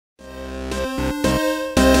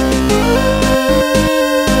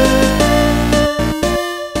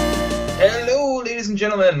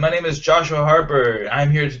gentlemen, my name is Joshua Harper.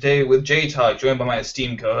 I'm here today with J Talk, joined by my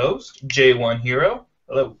esteemed co-host, J1 Hero.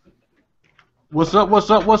 Hello. What's up, what's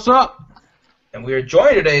up, what's up? And we are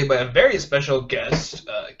joined today by a very special guest,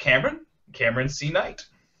 Cameron C. Knight.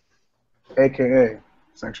 A.K.A.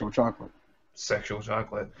 Sexual Chocolate. Sexual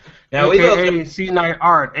Chocolate. Now, A.K.A. C. Knight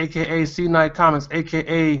Art, A.K.A. C. Knight Comics,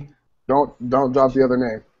 A.K.A. Don't drop the other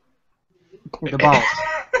name. The Boss.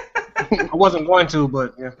 I wasn't going to,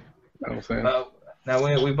 but yeah. I'm saying.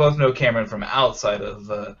 Now, we both know Cameron from outside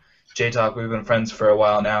of J Talk. We've been friends for a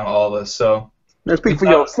while now, all of us, so... Now speak for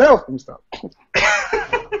yourself and stuff.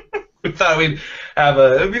 We thought it'd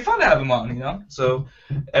be fun to have him on, you know? So,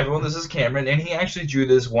 everyone, this is Cameron, and he actually drew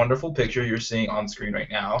this wonderful picture you're seeing on screen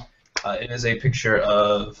right now. It is a picture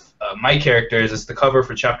of my characters. It's the cover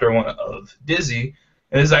for Chapter 1 of Dizzy,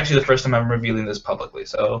 and this is actually the first time I'm revealing this publicly,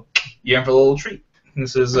 so you're in for a little treat.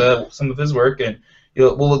 This is some of his work, and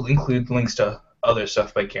we'll include links to other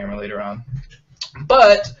stuff by Cameron later on.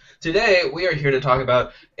 But today we are here to talk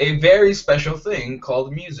about a very special thing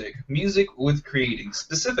called music. Music with creating.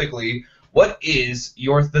 Specifically, what is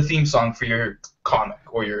the theme song for your comic,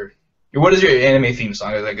 or what is your anime theme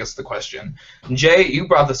song? Is I guess the question. Jay, you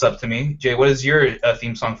brought this up to me. Jay, what is your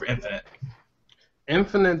theme song for Infinite?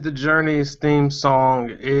 Infinite the Journey's theme song,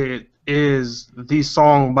 it is the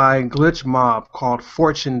song by Glitch Mob called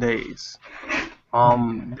Fortune Days.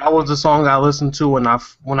 That was the song I listened to when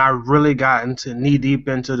I really got knee deep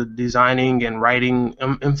into the designing and writing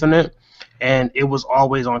Infinite, and it was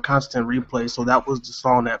always on constant replay. So that was the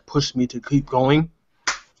song that pushed me to keep going.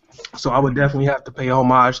 So I would definitely have to pay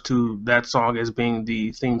homage to that song as being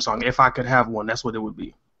the theme song. If I could have one, that's what it would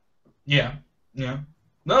be. Yeah. No,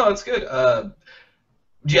 that's good.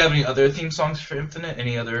 Do you have any other theme songs for Infinite?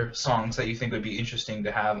 Any other songs that you think would be interesting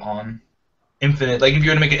to have on Infinite? Like if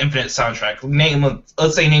you were to make an Infinite soundtrack,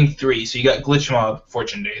 let's say name 3. So you got Glitch Mob,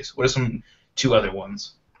 Fortune Days. What are some 2 other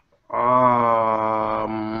ones? Oh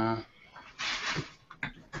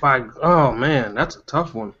man, that's a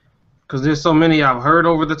tough one. Because there's so many I've heard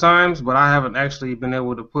over the times, but I haven't actually been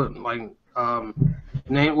able to put name.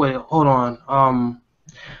 Wait, hold on.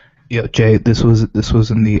 Yo, Jay, this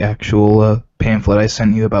was in the actual pamphlet I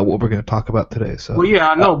sent you about what we're going to talk about today. So. Well,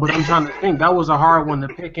 yeah, I know, but I'm trying to think. That was a hard one to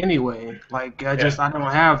pick anyway. Like, I don't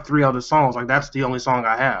have 3 other songs. Like, that's the only song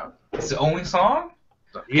I have. It's the only song?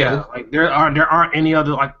 Yeah, like there aren't any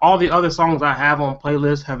other, like all the other songs I have on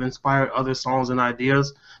playlists have inspired other songs and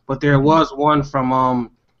ideas. But there was one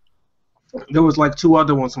from there was like 2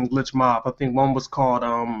 other ones from Glitch Mob. I think one was called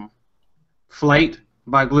Flight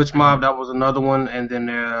by Glitch Mob. That was another one, and then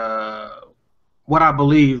What I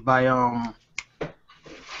Believe by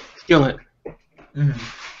Skillet. Mm-hmm.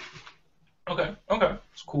 Okay,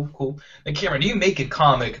 it's cool. Now, Cameron, do you make a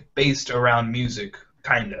comic based around music,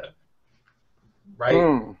 kinda?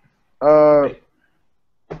 Right?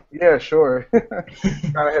 Yeah, sure.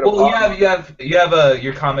 Well, you have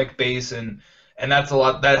your comic base, and that's a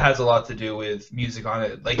lot. That has a lot to do with music on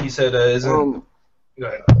it. Like you said, go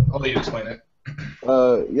ahead. I'll let you explain it.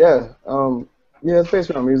 Yeah, it's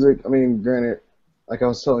based around music. I mean, granted, like I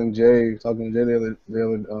was talking to Jay the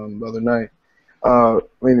other night. I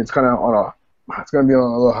mean, it's kind of it's gonna be on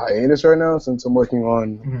a little hiatus right now since I'm working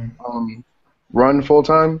on Run full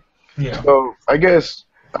time. Yeah. So I guess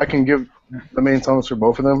I can give the main songs for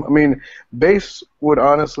both of them. I mean, bass would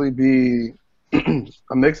honestly be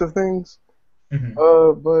a mix of things. Mm-hmm.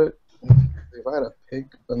 But if I had to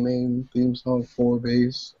pick the main theme song for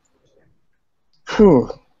bass,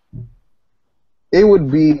 it would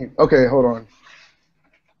be hold on.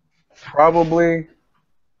 Probably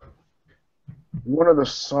one of the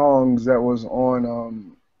songs that was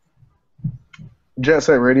on Jet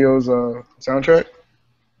Set Radio's soundtrack.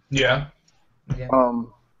 Yeah. I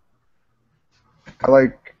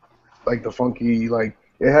like the funky, like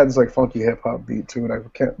it had this like funky hip hop beat to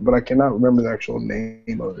it. But I cannot remember the actual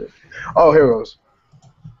name of it. Oh, here it goes.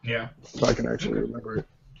 Yeah. So I can actually remember it.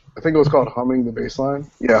 I think it was called Humming the Bassline.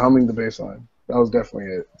 Yeah, Humming the Bassline. That was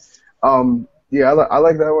definitely it. Yeah, I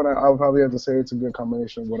like that one. I'll probably have to say it's a good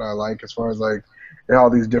combination of what I like as far as like it had all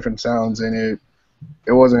these different sounds in it.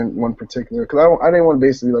 It wasn't one particular, because I didn't want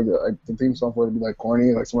basically like the theme song for it to be like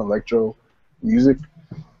corny, like some electro music,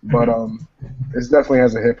 but it definitely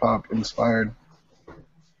has a hip hop inspired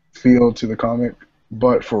feel to the comic.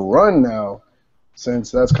 But for Run now,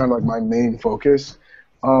 since that's kind of like my main focus,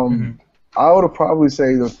 I would probably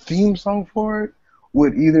say the theme song for it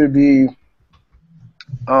would either be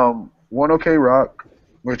One OK Rock,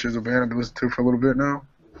 which is a band I've been listening to for a little bit now.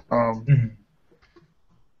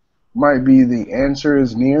 Might be The Answer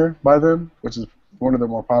Is Near by them, which is one of the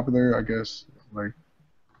more popular, I guess, like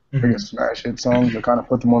biggest smash hit songs that kind of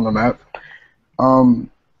put them on the map. And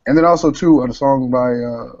then also too, a song by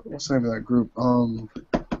what's the name of that group?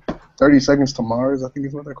 30 Seconds to Mars, I think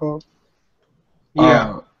is what they're called.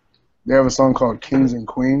 Yeah. They have a song called Kings and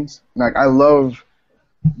Queens. Like I love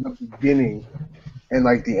the beginning and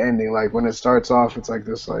like the ending. Like when it starts off, it's like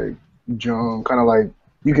this like drum, kind of like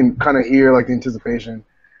you can kind of hear like the anticipation.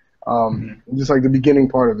 Just like the beginning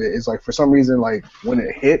part of it is like for some reason like when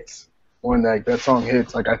it hits, when like that song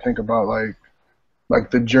hits, like I think about like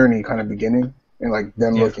the journey kind of beginning and like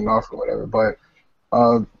them looking off or whatever. But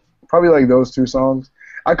probably like those two songs.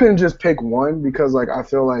 I couldn't just pick one because like I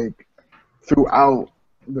feel like throughout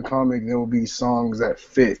the comic there will be songs that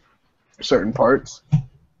fit certain parts.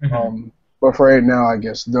 But for right now, I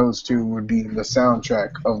guess those two would be the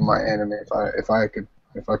soundtrack of my anime if I could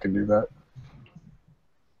do that.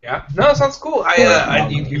 Yeah, no, that sounds cool.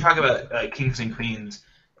 You talk about Kings and Queens,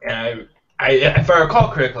 and if I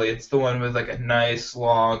recall correctly, it's the one with like a nice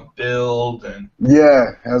long build and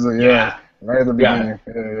right at the beginning.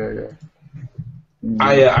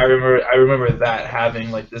 I remember that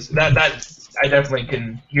having like this that I definitely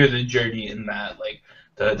can hear the journey in that, like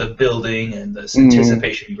the building and this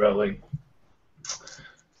anticipation growing.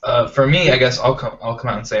 For me, I guess I'll come out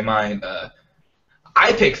and say mine.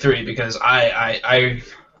 I picked 3 because I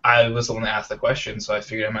was the one that asked the question, so I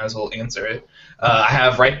figured I might as well answer it. I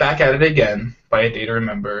have Right Back at It Again by A Day to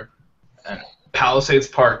Remember, and Palisades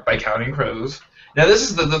Park by Counting Crows. Now this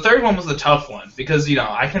is the third one was the tough one because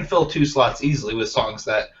I can fill 2 slots easily with songs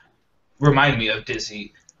that remind me of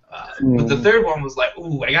Dizzy. But the third one was like,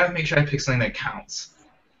 ooh, I gotta make sure I pick something that counts.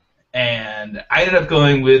 And I ended up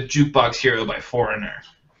going with Jukebox Hero by Foreigner.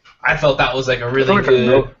 I felt that was like a really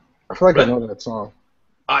good. I feel like I know that song.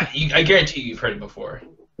 I guarantee you've heard it before.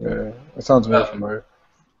 Yeah, it sounds very familiar.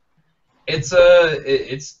 It's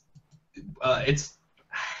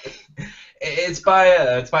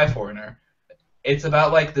by Foreigner. It's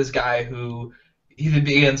about like this guy who he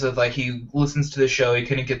begins with like he listens to the show, he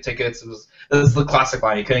couldn't get tickets. That's the classic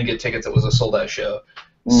line. He couldn't get tickets. It was a sold out show.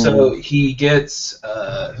 So he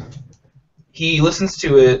listens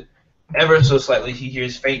to it ever so slightly. He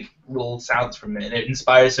hears faint little sounds from it, and it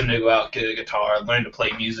inspires him to go out, get a guitar, learn to play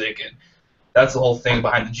music, and that's the whole thing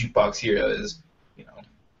behind the Jukebox Hero is,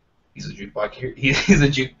 he's a jukebox hero. He's a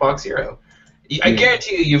jukebox hero. I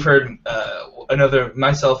guarantee you've heard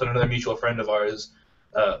myself and another mutual friend of ours,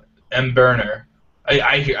 M. Burner.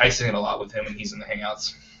 I sing it a lot with him, and he's in the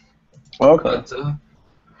Hangouts. Okay. But,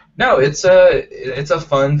 no, it's a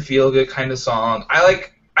fun, feel-good kind of song. I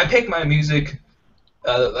pick my music,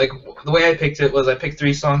 like, the way I picked it was I picked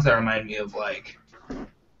 3 songs that remind me of, like,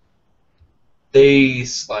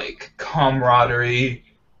 this, like, camaraderie,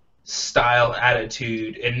 style,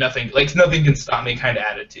 attitude, and nothing can stop me kind of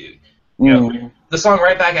attitude. The song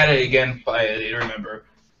Right Back at It Again by A Day to Remember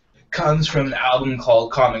comes from an album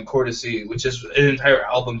called Common Courtesy, which is an entire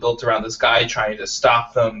album built around this guy trying to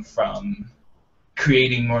stop them from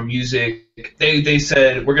creating more music. They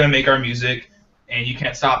said, we're going to make our music, and you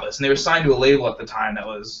can't stop us. And they were signed to a label at the time that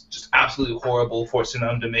was just absolutely horrible, forcing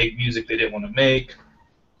them to make music they didn't want to make.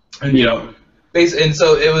 And, and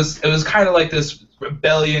so it was kind of like this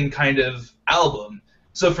rebellion kind of album.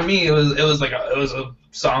 So for me, it was a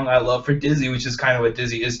song I love for Dizzy, which is kind of what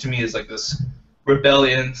Dizzy is to me, is like this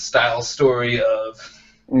rebellion style story of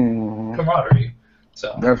camaraderie.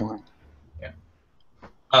 So definitely. Yeah.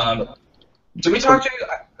 So we talked to.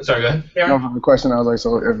 Sorry, go ahead. No, for the question, I was like,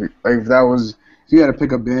 so if you had to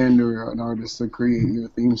pick a band or an artist to create your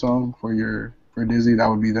theme song for Dizzy, that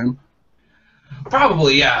would be them.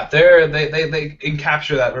 Probably, yeah. They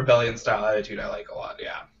capture that rebellion style attitude I like a lot.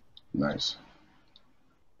 Yeah. Nice.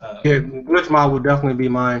 Glitch Mob would definitely be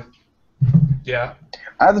mine. Yeah.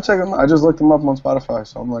 I have to check them out. I just looked them up on Spotify,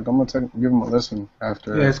 so I'm gonna give them a listen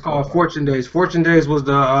after. Yeah, it's called Fortune Days. Fortune Days was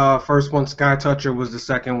the first one. Sky Toucher was the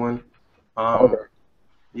second one. Okay.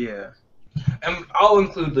 Yeah. And I'll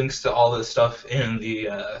include links to all this stuff in the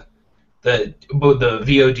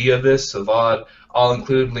VOD of this, the VOD. I'll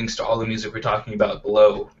include links to all the music we're talking about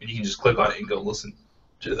below, and you can just click on it and go listen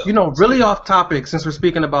to them. Really off topic, since we're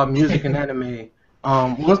speaking about music and anime.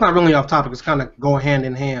 Well, it's not really off topic. It's kind of going hand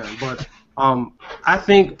in hand. But I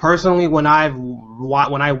think personally, when I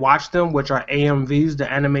watch them, which are AMVs,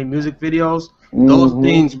 the anime music videos, those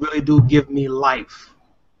things really do give me life.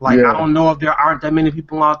 Like, I don't know if there aren't that many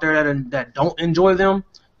people out there that don't enjoy them,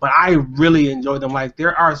 but I really enjoy them. Like,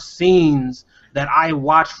 there are scenes that I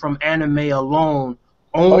watch from anime alone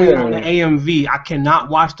only on the AMV. I cannot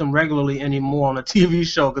watch them regularly anymore on a TV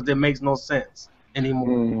show because it makes no sense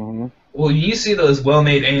anymore. Well, you see those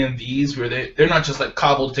well-made AMVs where they're not just like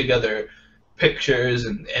cobbled together pictures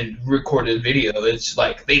and recorded video. It's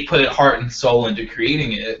like they put heart and soul into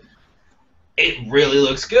creating it. It really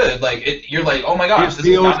looks good. Like you're like, oh my gosh, this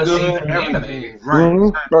is not a scene from an anime.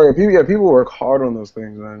 Right. Right. People work hard on those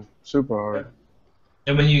things, man. Super hard.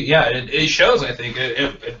 And when it shows. I think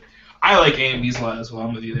I like AMVs a lot as well.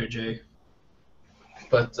 I'm with you there, Jay.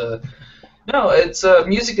 But no, it's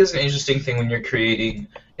music is an interesting thing when you're creating.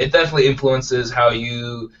 It definitely influences how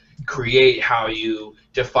you create, how you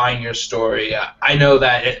define your story. I know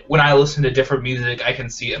that when I listen to different music, I can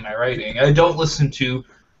see it in my writing. I don't listen to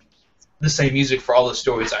the same music for all the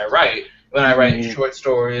stories I write. When I write short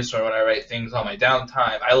stories or when I write things on my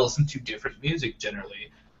downtime, I listen to different music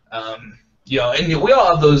generally. And we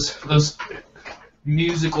all have those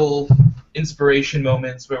musical inspiration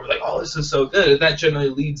moments where we're like, oh, this is so good, and that generally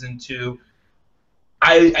leads into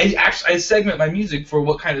I segment my music for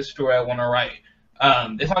what kind of story I want to write.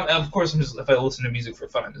 If I listen to music for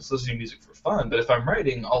fun, I'm just listening to music for fun. But if I'm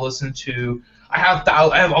writing, I'll listen to I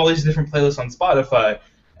have all these different playlists on Spotify,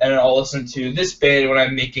 and I'll listen to this band when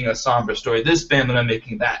I'm making a somber story, this band when I'm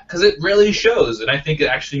making that, because it really shows, and I think it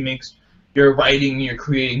actually makes your writing, your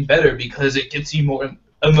creating better because it gets you more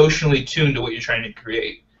emotionally tuned to what you're trying to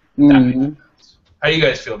create. Mm-hmm. How do you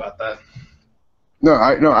guys feel about that? No,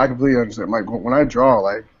 I completely understand. Like when I draw,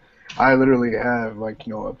 like I literally have a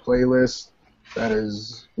playlist that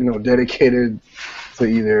is dedicated to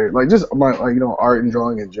either just my art and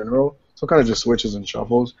drawing in general. So it kind of just switches and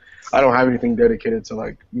shuffles. I don't have anything dedicated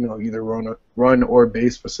to either run or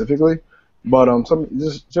bass specifically, but I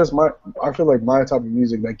feel like my type of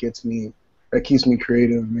music that keeps me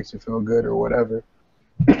creative, makes me feel good or whatever.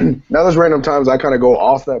 Now there's random times I kind of go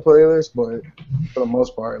off that playlist, but for the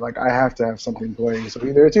most part, I have to have something playing. So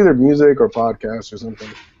it's either music or podcast or something.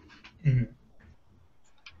 Mm-hmm.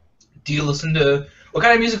 Do you listen to what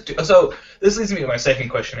kind of music? So this leads me to my second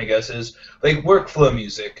question, I guess, is workflow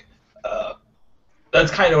music.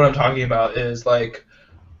 That's kind of what I'm talking about. Is when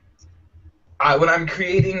I'm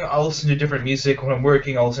creating, I'll listen to different music. When I'm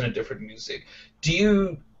working, I'll listen to different music. Do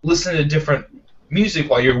you listen to different music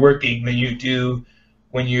while you're working than you do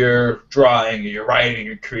when you're drawing, or you're writing,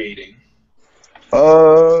 or creating?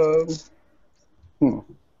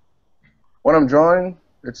 When I'm drawing,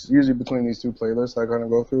 it's usually between these two playlists I kind of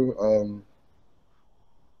go through.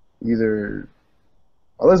 Either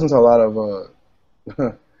I listen to a lot of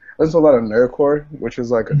nerdcore, which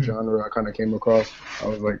is a genre I kind of came across.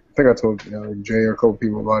 I think I told Jay or a couple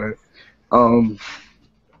people about it.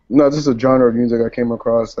 No, this is a genre of music I came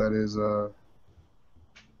across that is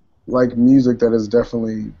music that is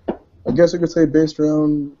definitely, I guess you could say, based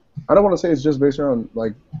around. I don't want to say it's just based around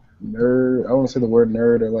nerd. I don't want to say the word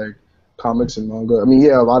nerd or comics and manga. I mean,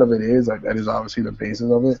 yeah, a lot of it is that is obviously the basis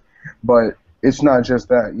of it, but it's not just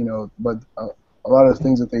that, But a lot of the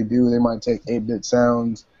things that they do, they might take 8-bit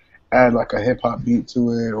sounds, add a hip hop beat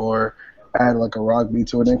to it, or add a rock beat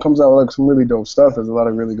to it, and it comes out with some really dope stuff. There's a lot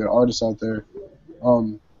of really good artists out there.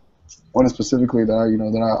 One specifically that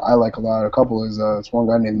I like a lot. A couple is it's one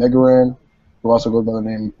guy named Megaran, who also goes by the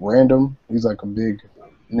name Random. He's a big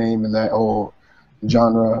name in that whole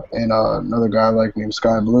genre, and another guy named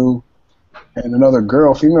Sky Blue, and another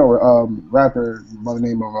female rapper by the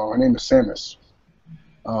name of her name is Samus.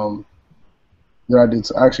 That I did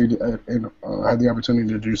actually had the opportunity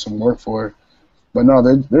to do some work for. But no,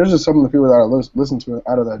 there's just some of the people that I listen to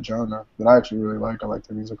out of that genre that I actually really like. I like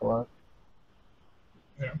their music a lot.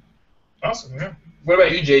 Yeah. Awesome, yeah. What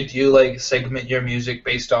about you, Jay? Do you segment your music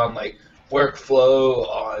based on workflow,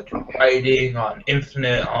 on writing, on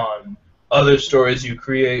Infinite, on other stories you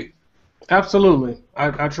create? Absolutely,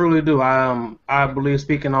 I truly do. I believe,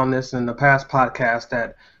 speaking on this in the past podcast,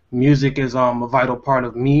 that music is a vital part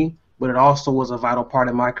of me, but it also was a vital part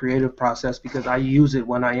of my creative process because I use it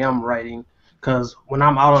when I am writing. Because when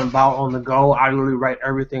I'm out and about on the go, I literally write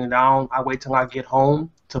everything down. I wait till I get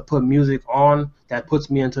home to put music on that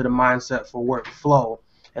puts me into the mindset for workflow,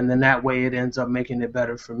 and then that way it ends up making it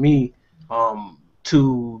better for me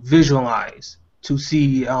to visualize, to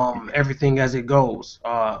see everything as it goes.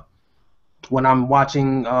 When I'm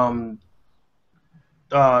watching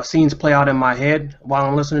scenes play out in my head while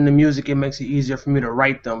I'm listening to music, it makes it easier for me to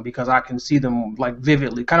write them because I can see them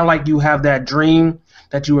vividly. Kind of like you have that dream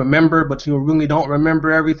that you remember, but you really don't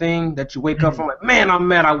remember everything, that you wake up from man, I'm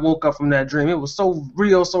mad I woke up from that dream. It was so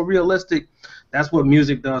real, so realistic. That's what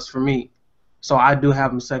music does for me. So I do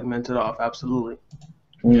have them segmented off, absolutely.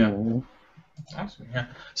 Yeah. Awesome, yeah.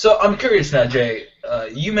 So I'm curious now, Jay.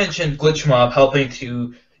 You mentioned Glitch Mob helping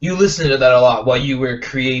to... You listened to that a lot while you were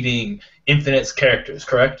creating Infinite's characters,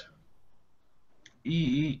 correct?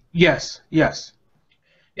 Yes. Yeah,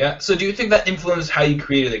 Yeah. So do you think that influenced how you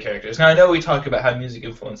created the characters? Now I know we talk about how music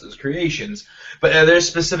influences creations, but are there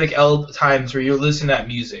specific times where you're listening to that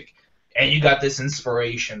music and you got this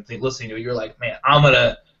inspiration, listening to it, you're like, man,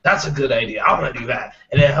 that's a good idea. I'm gonna do that,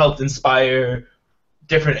 and it helped inspire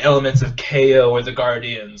different elements of KO or the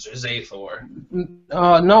Guardians or Zathor.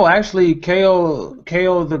 No, actually, KO,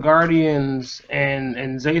 the Guardians, and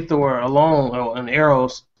Zathor alone, and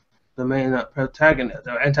Eros, the main protagonist,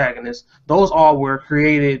 the antagonist, those all were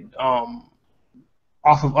created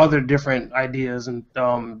off of other different ideas and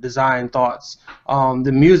design thoughts.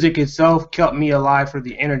 The music itself kept me alive for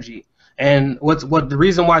the energy. And the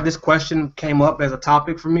reason why this question came up as a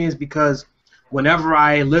topic for me is because whenever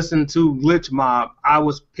I listened to Glitch Mob, I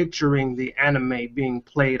was picturing the anime being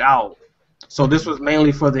played out. So this was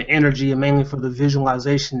mainly for the energy and mainly for the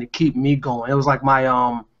visualization to keep me going. It was like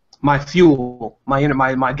my fuel,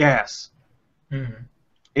 my gas. Mm-hmm.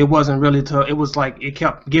 It wasn't really it was like it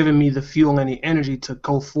kept giving me the fuel and the energy to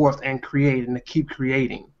go forth and create and to keep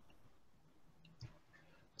creating.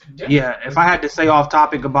 Yeah, if I had to say off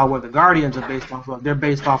topic about what the Guardians are based off of, they're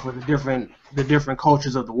based off of the different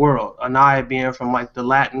cultures of the world. Anaya being from like the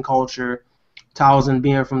Latin culture, Towson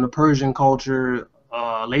being from the Persian culture,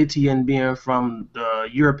 Latian being from the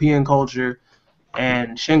European culture,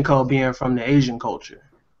 and Shinko being from the Asian culture.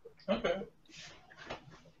 Okay.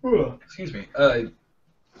 Ooh, excuse me.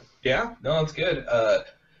 Yeah, no, that's good.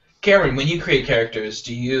 Cameron, when you create characters,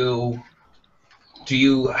 do you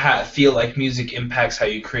feel like music impacts how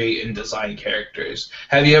you create and design characters?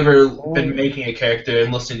 Have you ever been making a character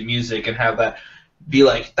and listening to music and have that be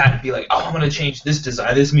like, oh, I'm gonna change this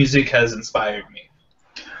design. This music has inspired me.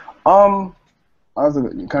 I was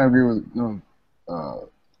kind of agree with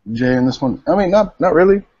Jay in this one. I mean, not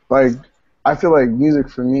really. Like, I feel like music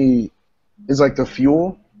for me is like the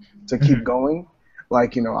fuel to keep going.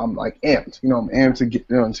 Like, I'm like amped. I'm amped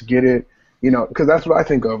to get it. Because that's what I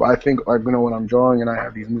think of. I think, like, when I'm drawing and I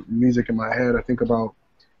have these music in my head, I think about,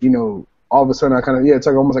 all of a sudden I kind of, it's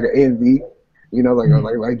like almost like an A and V,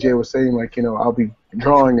 like Jay was saying, like, I'll be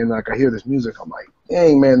drawing and, like, I hear this music. I'm like,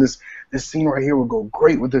 dang, man, this scene right here will go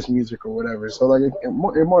great with this music or whatever. So, like, it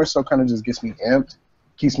more so kind of just gets me amped,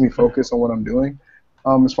 keeps me focused on what I'm doing.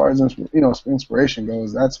 As far as, inspiration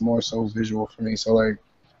goes, that's more so visual for me. So, like,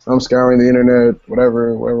 I'm scouring the internet,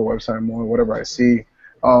 whatever website I'm on, whatever I see.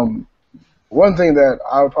 One thing that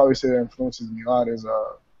I would probably say that influences me a lot is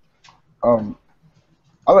I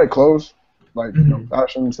like clothes, like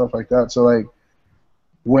fashion and stuff like that. So like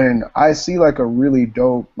when I see like a really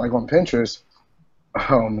dope, like on Pinterest,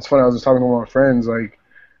 it's funny. I was just talking to one of my friends. Like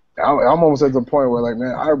I'm almost at the point where like,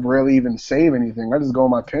 man, I barely even save anything. I just go on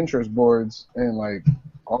my Pinterest boards and like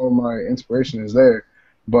all of my inspiration is there.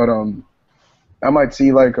 But I might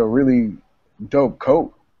see like a really dope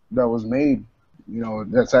coat that was made,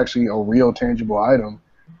 that's actually a real tangible item.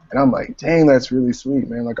 And I'm like, dang, that's really sweet,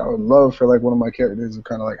 man. Like, I would love for, like, one of my characters to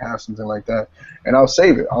kind of, like, have something like that. And I'll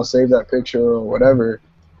save it. I'll save that picture or whatever,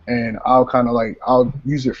 and I'll kind of, like, I'll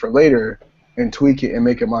use it for later and tweak it and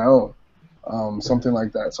make it my own. Something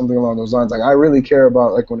like that, something along those lines. Like, I really care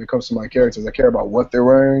about, like, when it comes to my characters, I care about what they're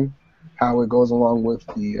wearing, how it goes along with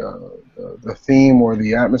the theme or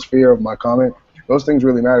the atmosphere of my comic. Those things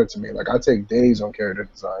really matter to me. Like, I take days on character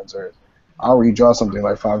designs, or I'll redraw something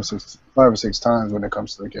like five or six times when it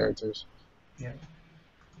comes to the characters. Yeah.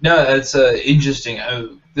 No, that's interesting.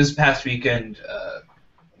 This past weekend,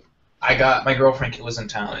 my girlfriend was in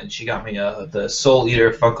town, and she got me the Soul Eater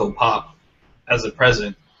Funko Pop as a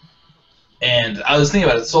present. And I was thinking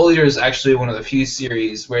about it. Soul Eater is actually one of the few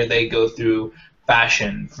series where they go through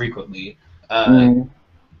fashion frequently.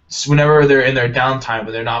 So whenever they're in their downtime,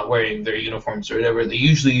 when they're not wearing their uniforms or whatever, they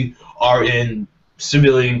usually are in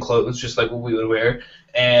civilian clothes, just like what we would wear,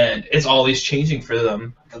 and it's always changing for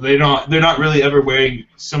them. They're not really ever wearing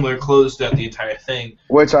similar clothes throughout the entire thing.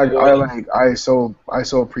 Which I so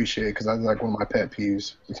appreciate, because that's like one of my pet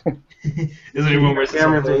peeves. Isn't everyone wears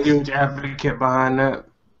Cameron's a huge advocate behind that.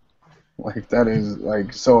 Like, that is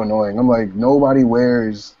like so annoying. I'm like, nobody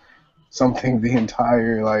wears something the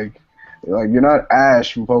entire like you're not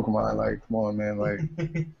Ash from Pokemon. Like, come on, man. Like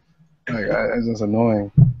it's just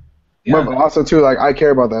annoying. Yeah, but also too, like, I care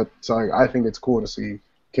about that, so like, I think it's cool to see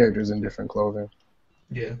characters in different clothing.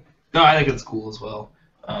 Yeah. No, I think it's cool as well.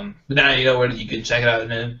 But now you know where you can check it out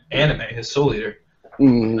in an anime, his Soul Eater.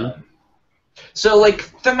 So, like,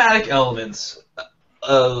 thematic elements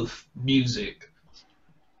of music,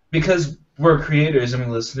 because we're creators and we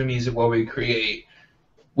listen to music while we create.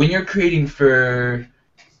 When you're creating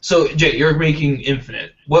so Jay, you're making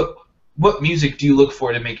Infinite. What music do you look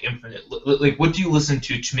for to make Infinite? Like, what do you listen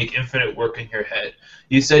to make Infinite work in your head?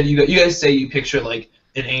 You said you guys say you picture like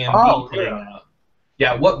an AMV Oh, playing yeah. out.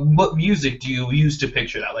 Yeah, what music do you use to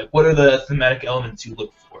picture that? Like, what are the thematic elements you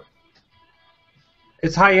look for?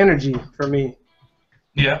 It's high energy for me.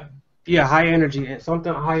 Yeah. Yeah, high energy. And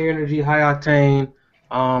something high energy, high octane.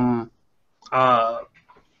 Um, uh,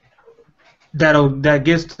 that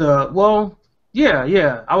gets to, well,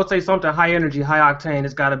 yeah. I would say something high energy, high octane.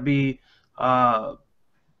 It's got to be uh,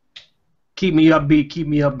 keep me upbeat, keep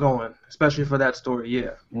me up going, especially for that story.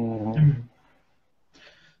 Yeah. Mm-hmm. Mhm.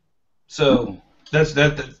 So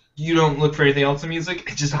that. You don't look for anything else in music.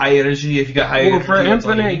 It's just high energy. If you got high Well, for energy, that's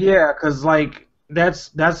all you Infinite, need. yeah, because like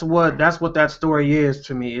that's what that story is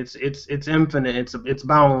to me. It's infinite. It's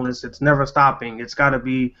boundless. It's never stopping. It's got to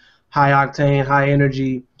be high octane, high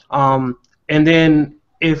energy. And then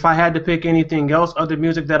if I had to pick anything else, other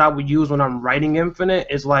music that I would use when I'm writing Infinite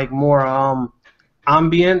is like more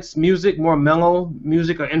ambience music, more mellow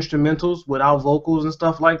music or instrumentals without vocals and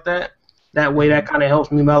stuff like that. That way, that kind of helps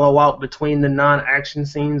me mellow out between the non-action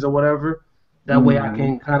scenes or whatever. That way, I Mm-hmm.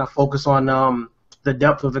 can kind of focus on the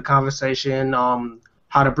depth of the conversation,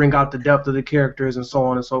 how to bring out the depth of the characters, and so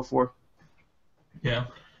on and so forth. Yeah.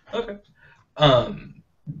 Okay. Um.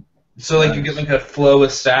 So like you get Nice. like a flow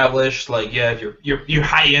established. Like you have your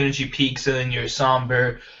high energy peaks and then your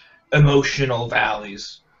somber emotional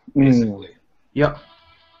valleys, Mm. basically. Yep.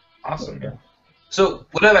 Awesome. Yeah. Okay. So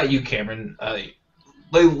what about you, Cameron?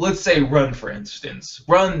 Let's say Run, for instance.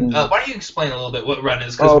 Run. Mm. Why don't you explain a little bit what Run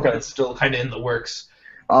is? Oh, Because Run okay. is still kind of in the works.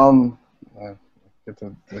 Um, I get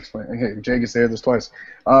to explain. Okay, Jay gets to hear this twice.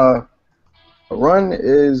 Uh, Run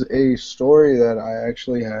is a story that I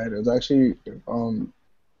actually had. It was actually,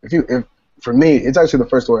 if for me, it's actually the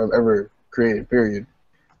first story I've ever created. Period.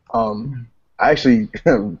 Um, Mhm. I actually,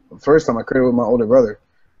 first time I created with my older brother.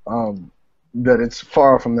 But it's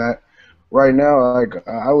far from that. Right now, like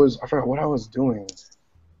I forgot what I was doing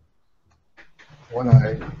when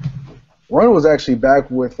I Run was actually back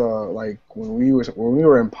with like when we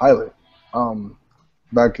were in pilot. Um,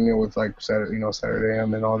 back in with like Saturday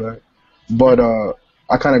AM and all that. But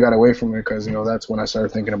I kind of got away from it because that's when I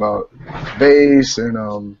started thinking about bass and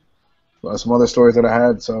some other stories that I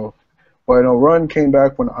had. So, but Run came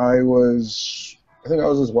back when I think I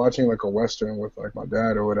was just watching like a western with like my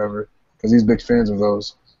dad or whatever because he's big fans of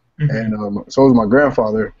those, and Mhm. so was my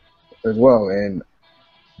grandfather as well. And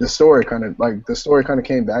the story kind of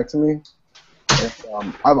came back to me.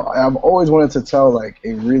 And, I've always wanted to tell like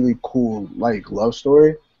a really cool like love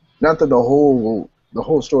story. Not that the whole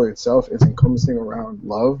story itself is encompassing around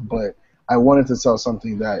love, but I wanted to tell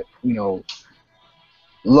something that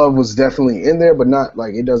love was definitely in there, but not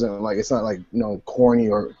like it doesn't like it's not like corny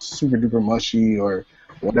or super duper mushy or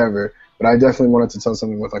whatever. But I definitely wanted to tell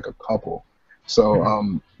something with like a couple. So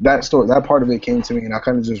Mhm. that part of it came to me, and I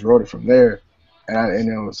kind of just wrote it from there.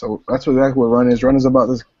 So that's exactly what Run is. Run is about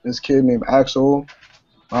this kid named Axel,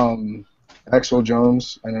 um, Axel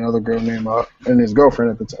Jones, and another girl named and his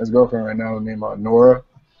girlfriend right now named Nora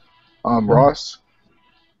Mhm. Ross.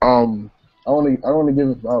 I don't want to give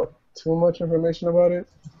about too much information about it,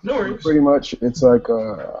 No but worries. pretty much it's like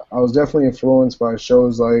I was definitely influenced by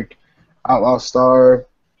shows like Outlaw Star,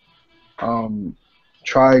 um,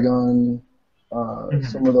 Trigun.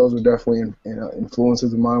 Some Mhm. of those were definitely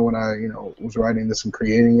influences of mine when I was writing this and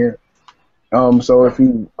creating it. So if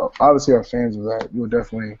you obviously are fans of that, you'll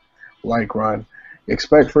definitely like Run.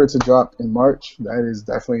 Expect for it to drop in March. That is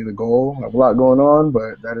definitely the goal. I have a lot going on,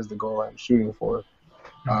 but that is the goal I'm shooting for.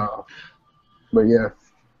 Mhm. Uh, but yeah,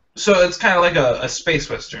 So it's kind of like a space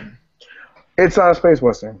western. it's not a space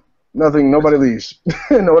western. Nobody leaves.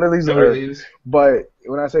 Nobody leaves the Nobody Earth. leaves. But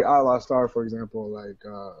when I say Outlaw Star, for example, like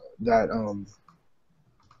that,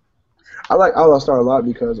 I like Outlaw Star a lot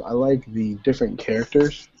because I like the different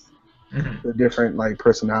characters, Mhm. the different like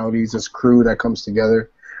personalities, this crew that comes together.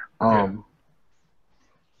 Yeah. Um,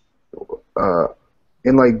 uh,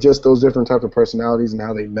 and like just those different types of personalities and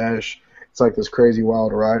how they mesh. It's like this crazy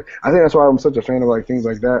wild ride. I think that's why I'm such a fan of like things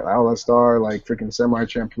like that, Outlaw Star, like freaking Samurai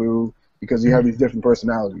Champloo, because you have these Mhm. different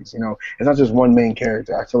personalities. It's not just one main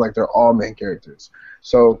character. I feel like they're all main characters.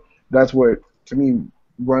 So that's what to me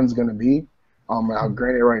Run's gonna be. Now,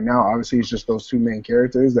 granted, right now, obviously, it's just those two main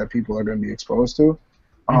characters that people are going to be exposed to.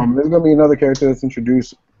 Mhm. There's going to be another character that's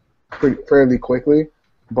introduced fairly quickly,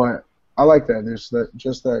 but I like that. There's that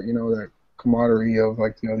camaraderie of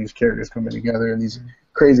like these characters coming together and these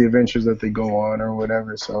crazy adventures that they go on or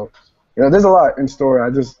whatever. So there's a lot in story.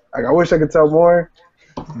 I wish I could tell more,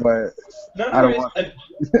 but No I don't worries.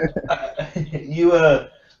 want You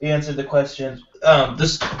answered the question.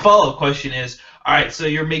 This follow-up question is, all right, so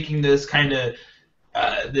you're making this kind of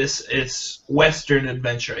this it's Western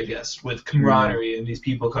adventure, I guess, with camaraderie and these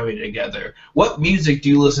people coming together. What music do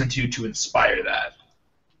you listen to inspire that?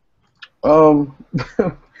 All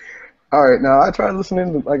right, now I tried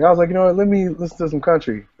listening to, like, I was like, you know what, let me listen to some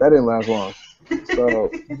country. That didn't last long.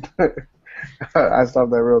 So I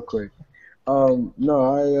stopped that real quick.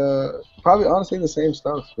 No, probably honestly the same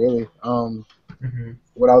stuff, really.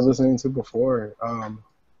 What I was listening to before.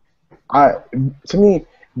 To me,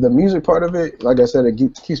 the music part of it, like I said, it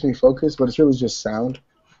keeps me focused, but it's really just sound.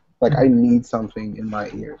 Like, I need something in my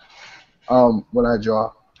ear when I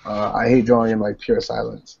draw. I hate drawing in like pure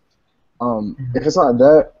silence. If it's not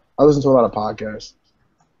that, I listen to a lot of podcasts.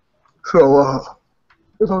 So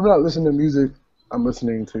if I'm not listening to music, I'm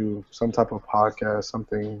listening to some type of podcast,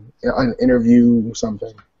 something, an interview,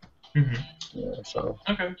 something. Yeah. So.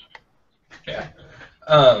 Okay. Yeah.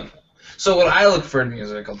 So what I look for in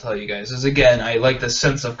music, I'll tell you guys, is again, I like the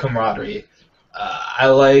sense of camaraderie. I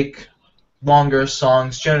like longer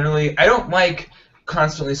songs generally. I don't like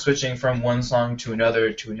constantly switching from one song to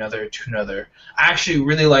another, to another, to another. I actually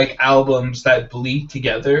really like albums that bleed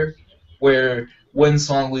together, where one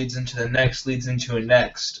song leads into the next, leads into a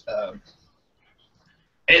next.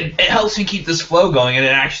 It helps me keep this flow going, and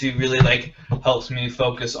it actually really like helps me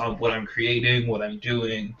focus on what I'm creating, what I'm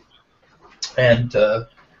doing. And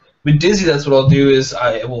with Dizzy, that's what I'll do is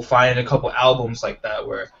I will find a couple albums like that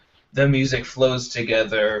where the music flows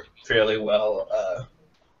together fairly well.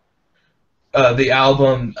 The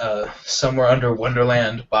album Somewhere Under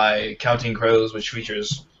Wonderland by Counting Crows, which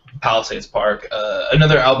features Palisades Park.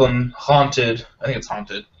 Another album, Haunted, I think it's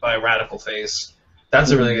Haunted, by Radical Face.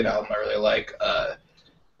 That's a really good album I really like.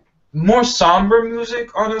 More somber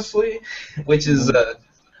music, honestly, which is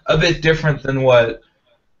a bit different than what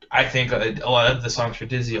I think a lot of the songs for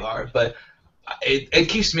Dizzy are, but it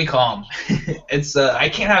keeps me calm. It's I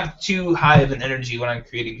can't have too high of an energy when I'm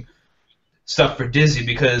creating stuff for Dizzy,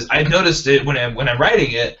 because I've noticed it when I'm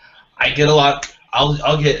writing it. I get a lot.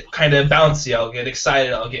 I'll get kind of bouncy. I'll get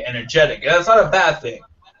excited. I'll get energetic. And that's not a bad thing.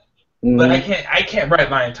 But I can't write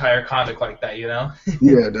my entire comic like that, you know.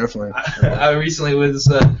 Yeah, definitely. I recently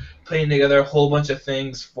was putting together a whole bunch of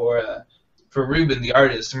things for Ruben, the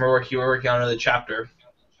artist, and we're working on another chapter.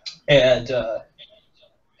 And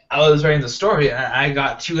I was writing the story, and I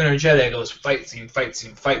got too energetic. It was fight scene, fight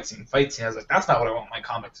scene, fight scene, fight scene. I was like, that's not what I want my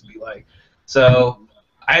comic to be like. So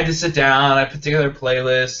I had to sit down, I put together a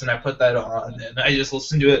playlist, and I put that on, and I just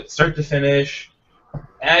listened to it start to finish.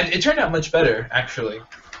 And it turned out much better, actually.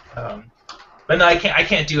 But no, I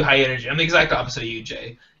can't do high energy. I'm the exact opposite of you,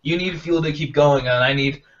 Jay. You need fuel to keep going, and I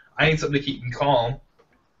need something to keep me calm.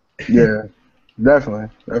 Yeah, definitely.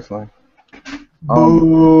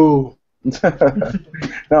 Boo.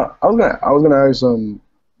 Now, I was gonna ask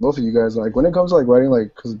both of you guys, like, when it comes to like writing,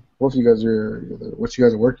 like, because both of you guys what you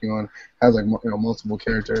guys are working on has like multiple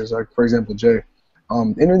characters. Like, for example, Jay,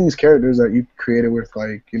 any of these characters that you created with,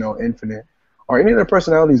 like, Infinite, are any of their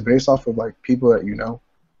personalities based off of like people that you know?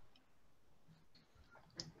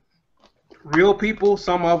 Real people,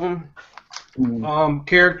 some of them.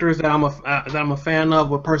 Characters that I'm a fan of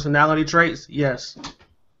with personality traits, yes.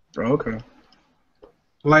 Oh, okay.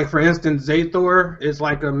 Like, for instance, Zathor is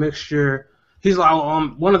like a mixture. He's like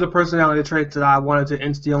one of the personality traits that I wanted to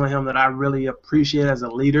instill in him that I really appreciate as a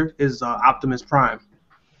leader is Optimus Prime.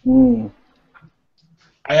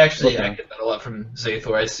 I get that a lot from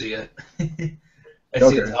Zathor. I see it. I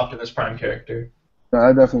see it's Optimus Prime character. No,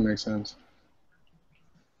 that definitely makes sense.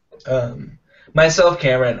 Myself,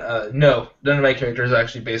 Cameron, no, none of my characters are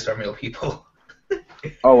actually based on real people.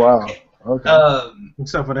 Oh, wow. Okay.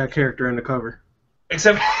 Except for that character in the cover.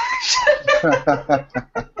 Except this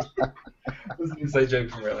is an inside joke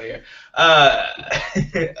from earlier.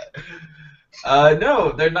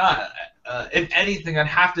 No, they're not. If anything, I'd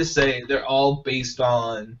have to say they're all based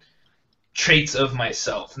on traits of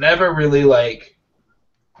myself. Never really like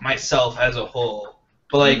myself as a whole,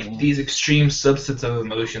 but like these extreme subsets of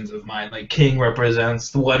emotions of mine. Like King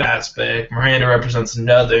represents one aspect, Miranda represents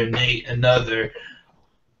another, Nate another.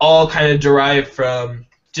 All kind of derived from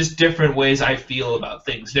just different ways I feel about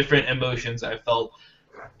things, different emotions I felt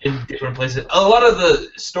in different places. A lot of the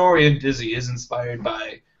story in Dizzy is inspired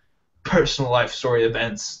by personal life story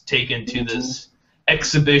events taken to this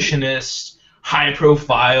exhibitionist,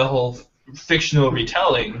 high-profile, fictional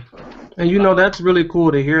retelling. And that's really cool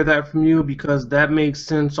to hear that from you, because that makes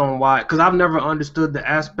sense on why. Because I've never understood the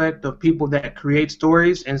aspect of people that create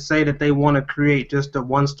stories and say that they want to create just the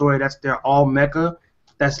one story that's their all mecha.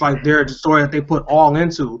 That's like their story that they put all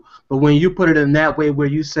into. But when you put it in that way, where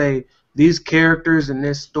you say these characters and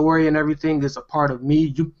this story and everything is a part of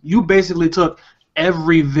me, you basically took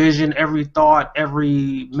every vision, every thought,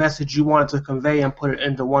 every message you wanted to convey and put it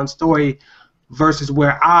into one story, versus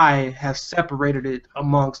where I have separated it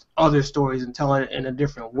amongst other stories and telling it in a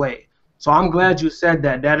different way. So I'm glad you said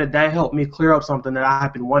that. That helped me clear up something that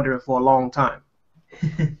I've been wondering for a long time.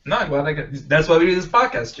 No, I'm glad that's why we do this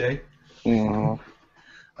podcast, Jay.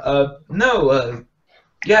 Mm-hmm.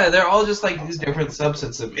 Yeah, they're all just like these different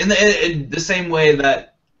subsets of in the same way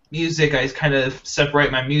that music, I kind of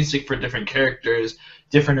separate my music for different characters,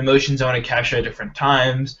 different emotions I want to capture at different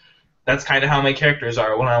times. That's kind of how my characters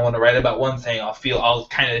are. When I want to write about one thing, I'll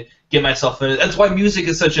kind of get myself in it. That's why music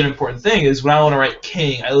is such an important thing. Is when I want to write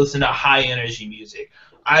King, I listen to high energy music.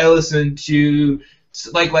 I listen to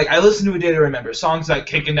like I listen to A Day to Remember, songs like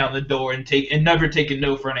kicking down the door and never take a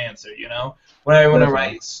no for an answer. You know, when I want to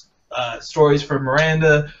write stories for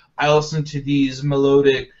Miranda, I listen to these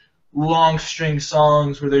melodic, long string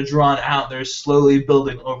songs where they're drawn out, they're slowly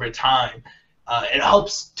building over time. It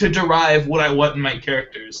helps to derive what I want in my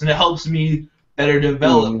characters, and it helps me better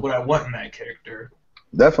develop what I want in that character.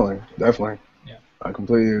 Definitely. Yeah. I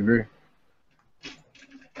completely agree.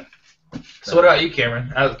 So what about you,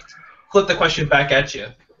 Cameron? I'll flip the question back at you.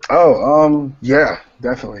 Oh, yeah,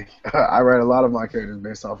 definitely. I write a lot of my characters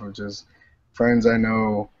based off of just friends I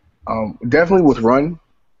know. Definitely with Run,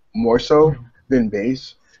 more so than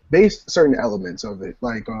Bass. Bass, certain elements of it.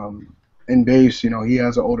 Like, in Bass, you know, he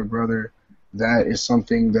has an older brother. That is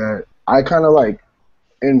something that I kind of like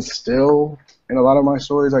instill in a lot of my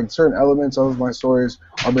stories. Like, certain elements of my stories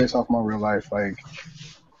are based off my real life. Like,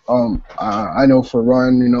 I know for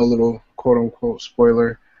Run, you know, little quote-unquote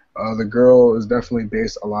spoiler, the girl is definitely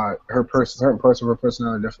based a lot. Certain parts of her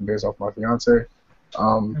personality are definitely based off my fiance.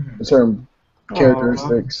 Certain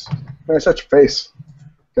characteristics. Man, shut your face.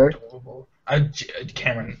 Okay.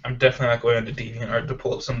 Cameron, I'm definitely not going into DeviantArt to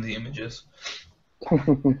pull up some of the images.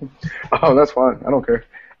 Oh, that's fine. I don't care.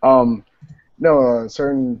 No,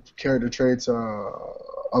 certain character traits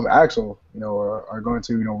of Axel, you know, are going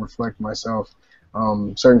to, you know, reflect myself.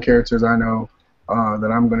 Certain characters I know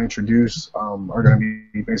that I'm going to introduce are going to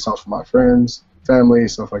be based off of my friends, family,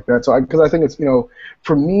 stuff like that. So, because I think it's, you know,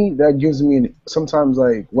 for me, that gives me sometimes,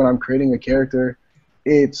 like, when I'm creating a character,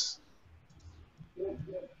 it's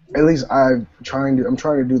at least I'm trying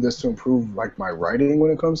to do this to improve, like, my writing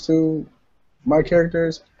when it comes to my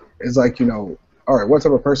characters. Is like, you know, all right, what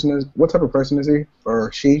type of person is he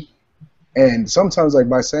or she? And sometimes, like,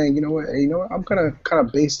 by saying, you know what, I'm gonna kind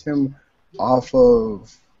of base him off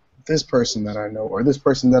of this person that I know or this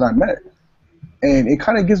person that I met, and it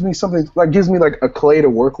kind of gives me something, like, gives me like a clay to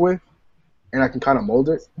work with, and I can kind of mold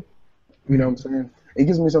it. You know what I'm saying? It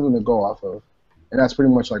gives me something to go off of, and that's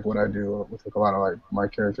pretty much like what I do with, like, a lot of, like, my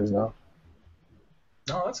characters now.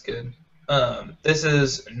 Oh, that's good. This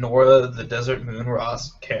is Nora, the Desert Moon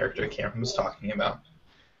Ross character Cameron was talking about.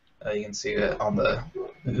 You can see it on the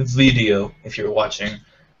video if you're watching.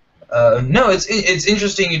 No, it's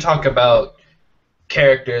interesting you talk about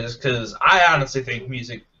characters, because I honestly think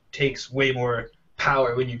music takes way more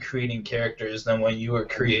power when you're creating characters than when you are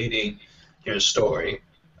creating your story.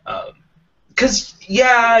 Because,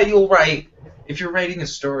 yeah, you'll write. If you're writing a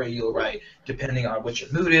story, you'll write depending on what your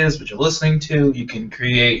mood is, what you're listening to. You can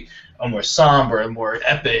create a more somber, a more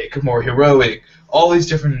epic, a more heroic, all these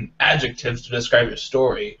different adjectives to describe your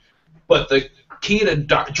story. But the key to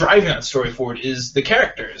driving that story forward is the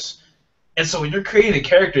characters. And so when you're creating the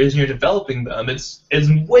characters and you're developing them, it's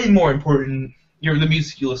way more important. The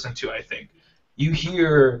music you listen to, I think. You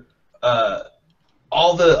hear you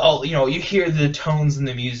hear the tones in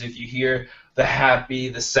the music. You hear the happy,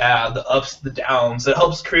 the sad, the ups, the downs. It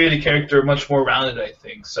helps create a character much more rounded, I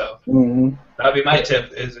think. So that'd be my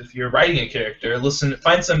tip: is if you're writing a character,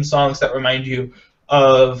 find some songs that remind you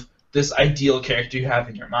of this ideal character you have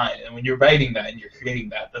in your mind. And when you're writing that and you're creating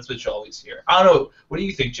that, that's what you always hear. I don't know. What do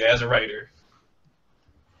you think, Jay, as a writer?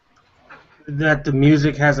 That the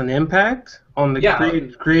music has an impact on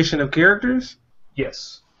the creation of characters?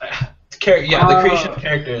 Yes. The creation of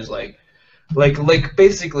characters, like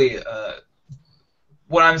basically,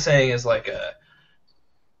 what I'm saying is, like,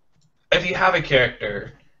 if you have a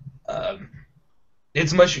character,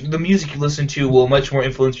 the music you listen to will much more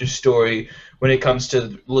influence your story when it comes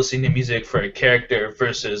to listening to music for a character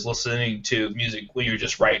versus listening to music when you're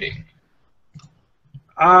just writing.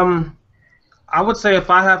 I would say if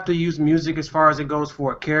I have to use music as far as it goes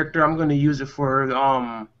for a character, I'm going to use it for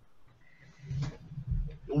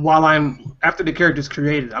after the character's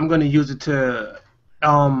created. I'm going to use it to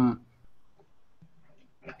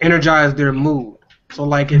energize their mood. So,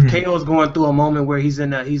 like, if KO is going through a moment where he's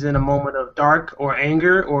in a moment of dark or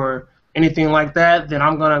anger or anything like that, then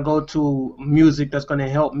I'm gonna go to music that's gonna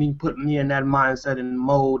help me put me in that mindset and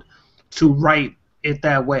mode to write it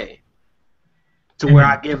that way, to where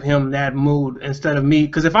I give him that mood instead of me.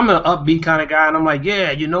 Because if I'm an upbeat kind of guy and I'm like,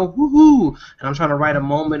 yeah, you know, woohoo, and I'm trying to write a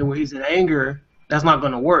moment where he's in anger, that's not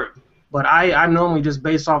gonna work. But I normally just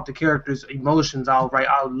based off the character's emotions, I'll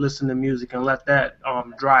listen to music and let that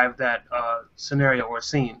drive that scenario or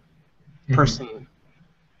scene per scene.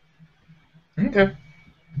 Okay.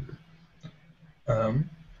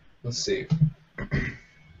 Let's see.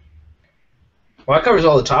 Well, that covers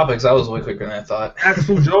all the topics. That was way quicker than I thought.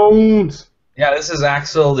 Axel Jones. Yeah, this is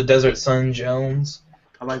Axel, the Desert Sun Jones.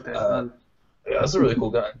 I like that gun. Yeah, that's a really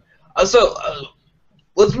cool gun.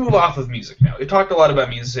 Let's move off of music now. We talked a lot about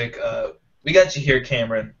music. We got you here,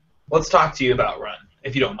 Cameron. Let's talk to you about Run,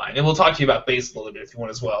 if you don't mind, and we'll talk to you about bass a little bit if you want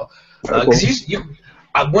as well. Because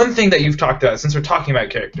one thing that you've talked about, since we're talking about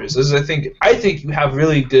characters, is I think you have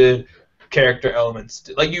really good character elements.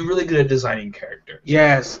 Like, you're really good at designing characters.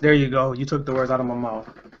 Yes, there you go. You took the words out of my mouth.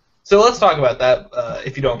 So let's talk about that.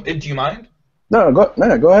 If you don't, do you mind? No, go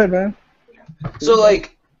ahead, man. So,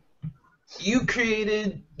 like, you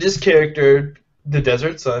created this character, the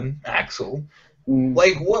Desert Sun, Axel.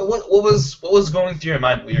 Like, what was going through your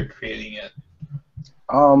mind when you were creating it?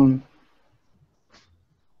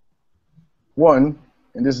 One,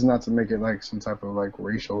 and this is not to make it like some type of like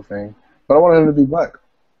racial thing, but I wanted him to be black.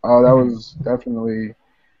 That was definitely.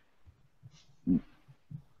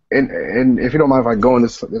 And if you don't mind if I go in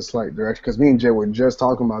this slight direction, because me and Jay were just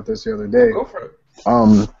talking about this the other day. Go for it.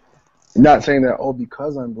 Not saying that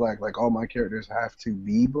because I'm black, like all my characters have to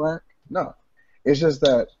be black. No, it's just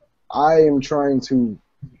that I am trying to.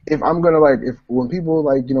 If I'm gonna when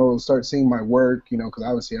people start seeing my work, because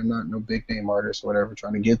obviously I'm not no big name artist or whatever,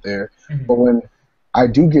 trying to get there. But when I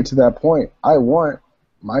do get to that point, I want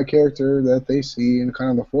my character that they see in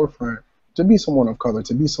kind of the forefront to be someone of color,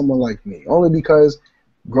 to be someone like me. Only because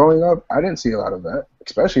growing up, I didn't see a lot of that,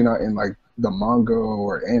 especially not in like the manga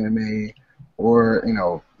or anime or,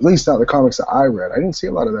 at least not the comics that I read. I didn't see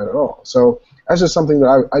a lot of that at all. So that's just something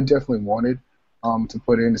that I definitely wanted to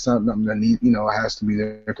put in. It's not nothing that it has to be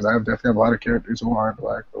there, because I definitely have a lot of characters who aren't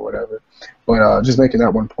black or whatever. But just making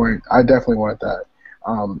that one point, I definitely wanted that.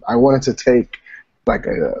 I wanted to take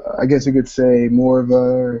I guess you could say more of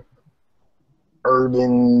a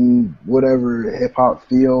urban, whatever, hip-hop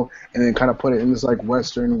feel, and then kind of put it in this like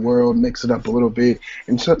Western world, mix it up a little bit,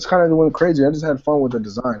 and it's kind of went crazy. I just had fun with the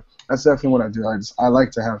design. That's definitely what I do. I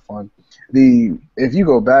like to have fun. If you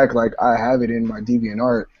go back, like I have it in my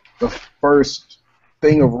DeviantArt, the first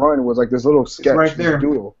thing of Run was like this little sketch, it's right there. This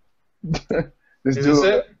doodle. Is this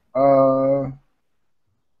it?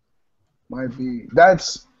 Might be.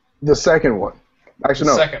 That's the second one. Actually,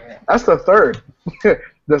 no. Second one. That's the third.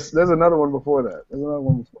 There's another one before that.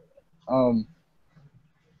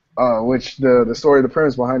 Which the story, the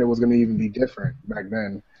premise behind it was going to even be different back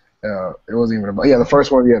then. It wasn't even about. Yeah, the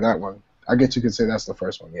first one. Yeah, that one. I guess you could say that's the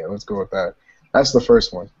first one. Yeah, let's go with that. That's the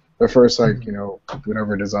first one. The first,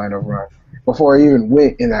 whatever design of Run. Before I even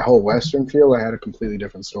went in that whole Western feel, I had a completely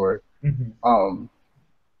different story.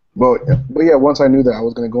 But yeah, once I knew that I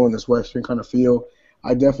was going to go in this Western kind of feel,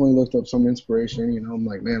 I definitely looked up some inspiration. I'm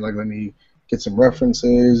like, man, let me get some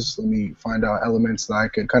references. Let me find out elements that I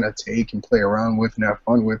could kind of take and play around with and have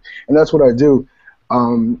fun with. And that's what I do.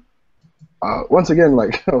 Once again,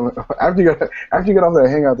 after you get off that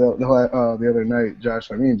hangout the other night, Josh,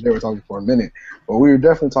 me and Jay were talking for a minute, but we were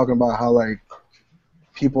definitely talking about how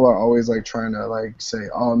people are always trying to say,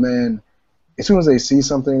 oh man, as soon as they see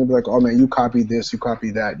something, they'll be like, oh man, you copy this, you copy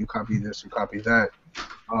that, you copy this, you copy that.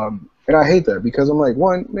 And I hate that, because I'm like,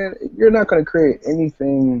 one, man, you're not going to create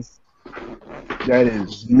anything that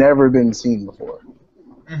has never been seen before.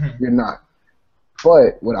 You're not.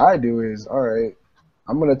 But what I do is, all right,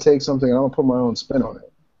 I'm going to take something and I'm going to put my own spin on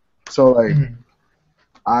it. So,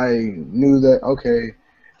 I knew that, okay,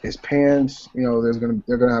 his pants, they're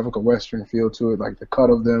gonna have a Western feel to it, like the cut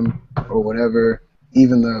of them or whatever.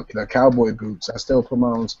 Even the cowboy boots, I still put my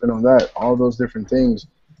own spin on that. All those different things.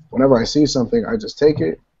 Whenever I see something, I just take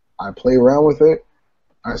it, I play around with it,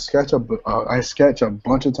 I sketch a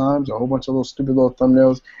bunch of times, a whole bunch of little stupid little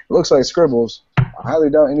thumbnails. It looks like scribbles. I highly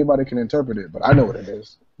doubt anybody can interpret it, but I know what it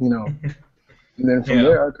is, And then from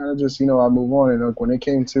there, I kind of just, I move on. And when it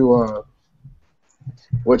came to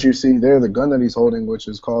what you see there, the gun that he's holding, which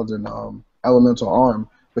is called an elemental arm,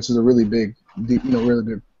 which is a really big, really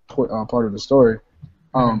big part of the story.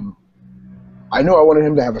 I knew I wanted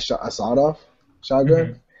him to have a sawed-off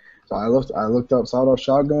shotgun. So I looked up sawed-off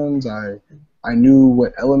shotguns. I knew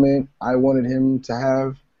what element I wanted him to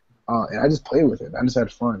have, and I just played with it. I just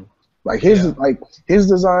had fun. Like his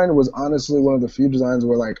design was honestly one of the few designs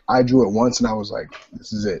where like I drew it once and I was like,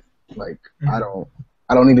 this is it. Like I don't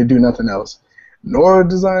need to do nothing else. Nora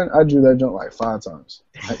design, I drew that junk like 5 times.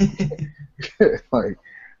 Like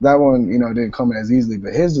that one, didn't come as easily,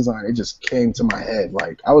 but his design, it just came to my head.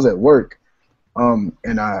 Like I was at work, and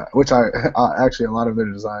which I actually a lot of their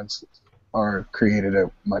designs are created at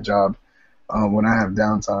my job when I have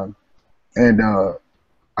downtime, and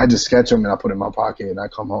I just sketch them and I put it in my pocket and I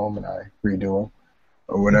come home and I redo them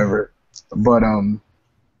or whatever. But I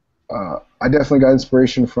definitely got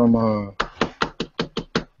inspiration from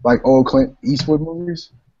like old Clint Eastwood movies.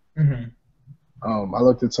 Mm-hmm. I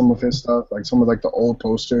looked at some of his stuff, like some of like the old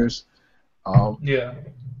posters. Yeah.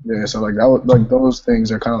 So like that was, like those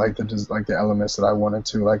things are kind of like the elements that I wanted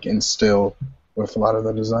to like instill with a lot of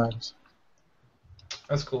the designs.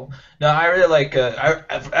 That's cool. No, I really like.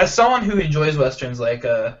 As someone who enjoys westerns, like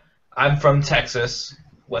I'm from Texas.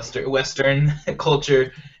 Western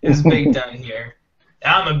culture is big down here.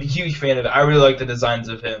 I'm a huge fan of it. I really like the designs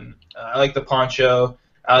of him. I like the poncho.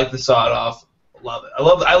 I like the sawed off. Love it.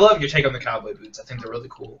 I love your take on the cowboy boots. I think they're really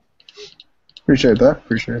cool. Appreciate that.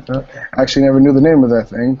 I actually never knew the name of that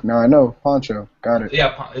thing. Now I know. Poncho. Got it.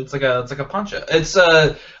 Yeah, it's like a poncho. It's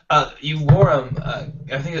you wore them.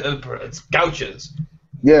 I think it's gauchos.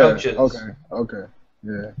 Yeah. Gauchos. Okay.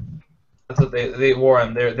 Yeah. That's what they wore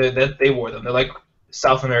them. They wore them. They're like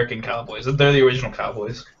South American cowboys. They're the original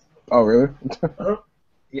cowboys. Oh really?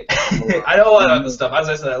 Yeah. I know a lot about this stuff. As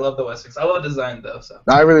I said, I love the westerns. I love the design though. So.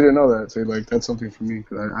 I really didn't know that. So like that's something for me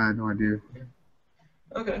because I had no idea.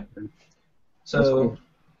 Okay. So.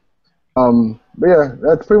 Cool. But yeah,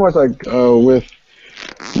 that's pretty much like with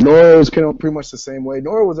Nora was kind of pretty much the same way.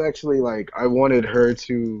 Nora was actually like I wanted her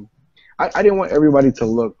to. I didn't want everybody to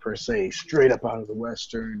look per se straight up out of the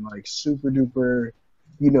western, like super duper,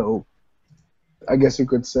 I guess you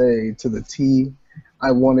could say to the T.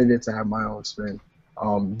 I wanted it to have my own spin.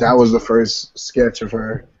 That was the first sketch of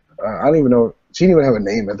her. I don't even know. She didn't even have a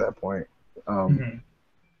name at that point. I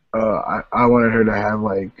wanted her to have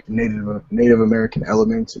like Native American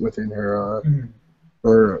elements within her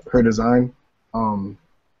her design.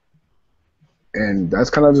 And that's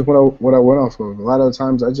kind of just what I went off of. A lot of the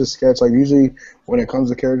times I just sketch. Like usually when it comes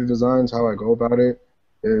to character designs, how I go about it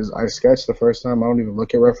is I sketch the first time. I don't even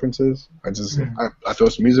look at references. I just I throw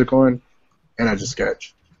some music on and I just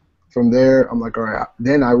sketch. From there, I'm like, all right.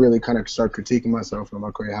 Then I really kind of start critiquing myself. And I'm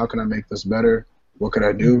like, okay, how can I make this better? What could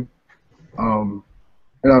I do? And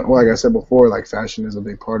like I said before, like fashion is a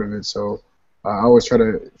big part of it. So I always try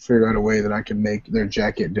to figure out a way that I can make their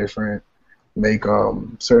jacket different, make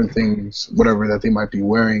certain things, whatever that they might be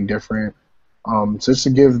wearing, different. Just to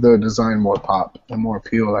give the design more pop and more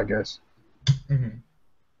appeal, I guess.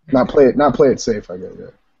 Not play it safe, I guess.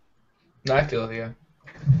 Yeah. No, I feel it. Yeah.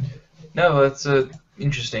 No, that's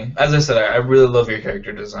interesting. As I said, I really love your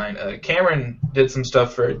character design. Cameron did some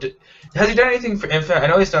stuff for. Has he done anything for Infinite? I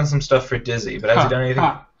know he's done some stuff for Dizzy, but has he done anything?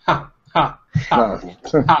 Nah.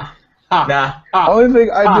 Only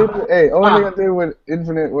thing I did with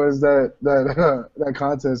Infinite was that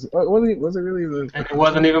contest. Was it really the? It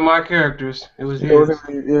wasn't even my characters. It was yours.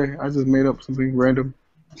 Yeah, I just made up something random.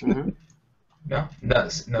 No,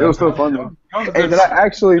 it was so fun though. Hey, I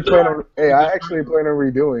actually plan on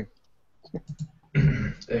redoing.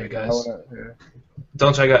 There you guys.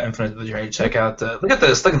 Don't check out Infinite the Journey. Check out look at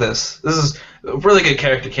this. This is a really good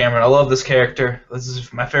character, Cameron. I love this character. This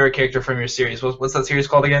is my favorite character from your series. What's that series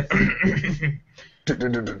called again?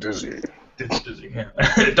 Dizzy. Yeah.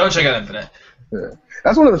 Don't check out Infinite. Yeah,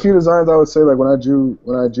 that's one of the few designs I would say like when I drew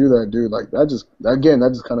that dude, like that just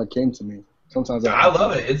kind of came to me. Sometimes I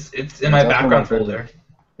love it. It's in my background folder.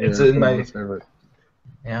 It's in my favorite.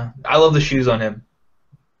 Yeah, I love the shoes on him.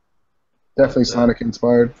 Definitely Sonic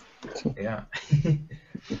inspired. Yeah.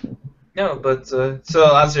 No, but so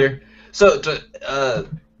last year, I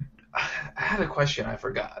had a question I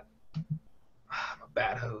forgot. I'm a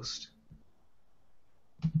bad host.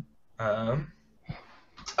 Oh,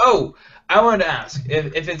 I wanted to ask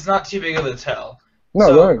if it's not too big of a tell. No,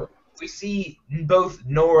 so, go ahead. We see both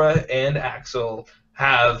Nora and Axel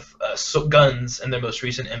have guns in their most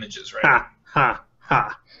recent images, right? Ha.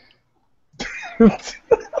 What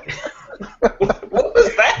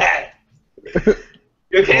was that?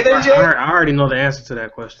 You okay there, Jay? I already know the answer to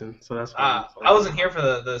that question, so that's why. I wasn't here for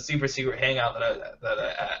the super secret hangout that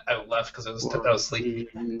I left because I was asleep.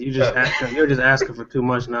 You're just asking for too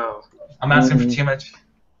much now. I'm asking for too much.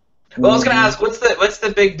 Well, I was gonna ask, what's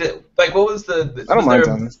the big like? What was the? I don't mind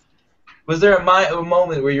telling this. Was there a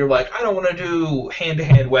moment where you're like, I don't want to do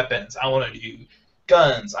hand-to-hand weapons. I want to do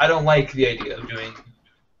guns. I don't like the idea of doing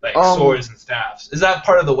like swords and staffs. Is that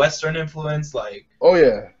part of the Western influence? Like, oh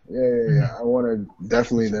yeah. I wanted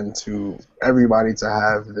definitely them to everybody to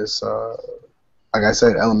have this, like I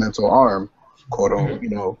said, elemental arm, quote unquote. You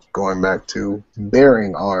know, going back to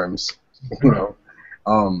bearing arms. You know,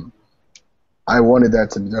 I wanted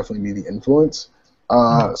that to definitely be the influence.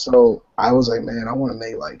 So I was like, man, I want to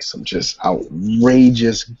make like some just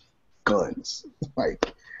outrageous guns,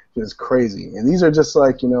 like just crazy. And these are just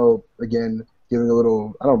like, you know, again, giving a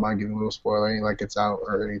little, I don't mind giving a little spoiler, ain't like it's out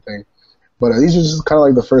or anything. But these are just kind of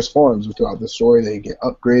like the first forms throughout the story. They get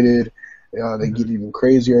upgraded, they get even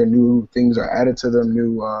crazier. New things are added to them,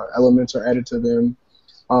 new elements are added to them.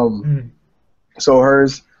 So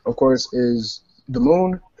hers, of course, is the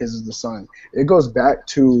moon. His is the sun. It goes back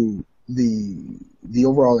to the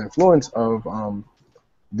overall influence of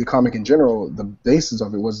the comic in general. The basis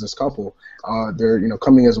of it was this couple. They're, you know,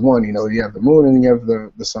 coming as one. You know, you have the moon and then you have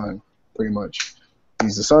the sun, pretty much.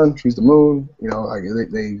 He's the sun, she's the moon. You know, like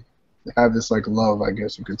they have this like love, I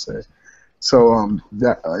guess you could say. So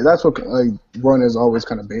that's what like Run is always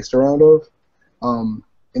kind of based around of.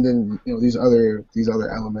 And then, you know, these other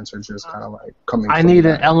elements are just kind of like coming. I need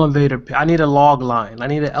an elevator. I need a log line. I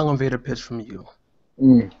need an elevator pitch from you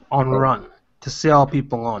on Run to sell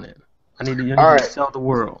people on it. I need to sell the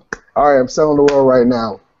world. All right, I'm selling the world right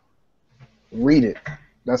now. Read it.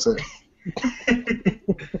 That's it.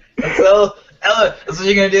 So that's what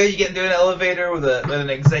you're gonna do. You get into an elevator with an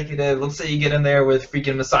executive. Let's say you get in there with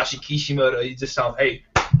freaking Masashi Kishimoto. You just tell him, hey,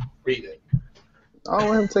 read it. I don't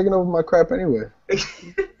want him taking over my crap anyway.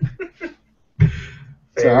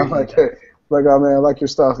 So I'm like, hey, like, oh man, I like your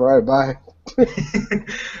stuff. All right, bye.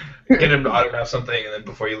 Get him to autograph something, and then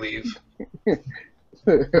before you leave,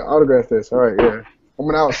 autograph this. All right, yeah. I'm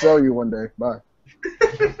gonna outsell you one day. Bye.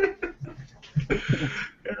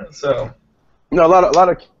 Yeah, so, you know, a lot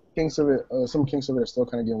of kinks of it. Some kinks of it are still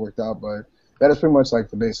kind of getting worked out, but that is pretty much like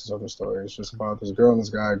the basis of the story. It's just about this girl and this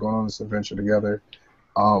guy going on this adventure together,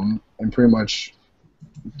 and pretty much,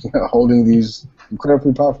 you know, holding these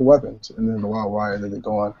incredibly powerful weapons, and then the wild ride that they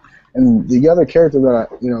go on. And the other character that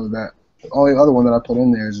the only other one that I put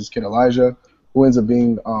in there is this kid Elijah, who ends up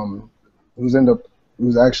being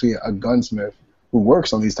who's actually a gunsmith who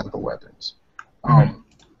works on these type of weapons.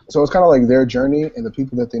 So it's kind of like their journey and the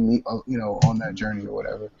people that they meet, you know, on that journey or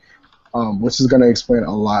whatever. Which is going to explain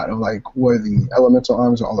a lot of like what the elemental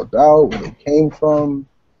arms are all about, where they came from,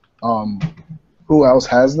 who else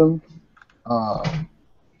has them.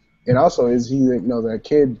 And also, is he, you know, that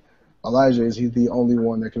kid, Elijah, is he the only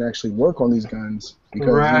one that can actually work on these guns?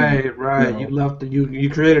 Because, right. You know, you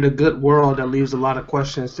created a good world that leaves a lot of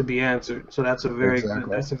questions to be answered. So that's a very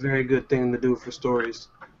good thing to do for stories.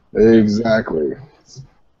 Exactly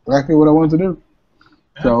what I wanted to do.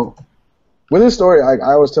 So with this story,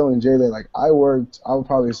 I was telling Jay that like I would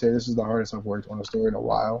probably say this is the hardest I've worked on a story in a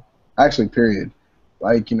while. Actually, period.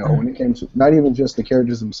 Like, you know, when it came to not even just the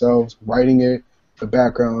characters themselves, writing it, the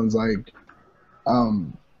backgrounds, like,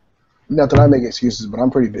 not that I make excuses, but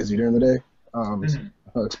I'm pretty busy during the day,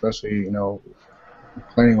 especially, you know,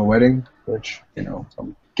 planning a wedding, which, you know,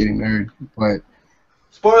 I'm getting married, but...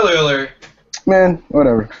 Spoiler alert! Man,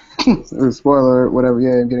 whatever. Spoiler alert, whatever,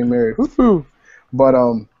 yeah, I'm getting married. Woo-hoo. But,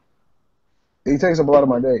 it takes up a lot of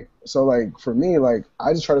my day. So, like, for me, like,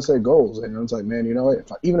 I just try to set goals, and it's like, man, you know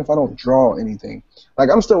what, even if I don't draw anything, like,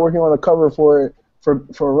 I'm still working on the cover for it, for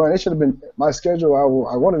a run. It should have been my schedule.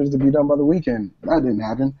 I wanted it to be done by the weekend. That didn't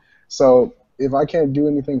happen. So if I can't do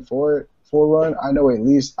anything for Run, I know at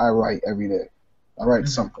least I write every day. I write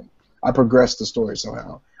something. I progress the story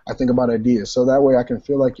somehow. I think about ideas. So that way I can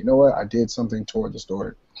feel like, you know what, I did something toward the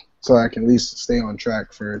story. So I can at least stay on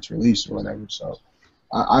track for its release or whatever. So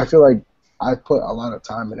I feel like I put a lot of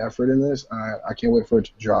time and effort in this. I can't wait for it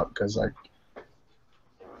to drop because, like,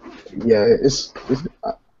 yeah, it's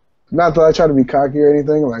not that I try to be cocky or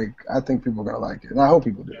anything. Like, I think people are gonna like it, and I hope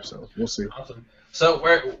people do. So we'll see. Awesome. So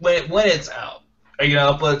when it's out, are you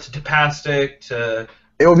gonna upload it to Tapastic to?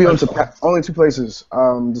 It will be on only 2 places.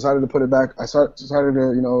 Decided to put it back. I decided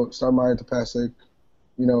to, you know, start my Tapastic,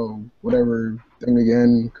 you know, whatever thing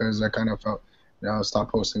again because I kind of felt, you know,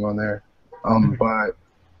 stop posting on there. But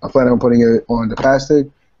I plan on putting it on Tapastic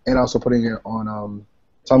and also putting it on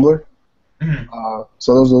Tumblr.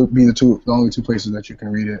 So those will be the only 2 places that you can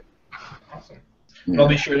read it. Awesome. Yeah. I'll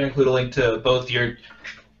be sure to include a link to both your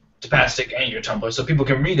Tapastic and your Tumblr so people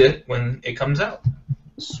can read it when it comes out.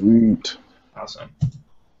 Sweet. Awesome.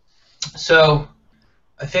 So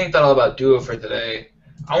I think that's all about Duo for today.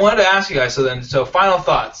 I wanted to ask you guys, so final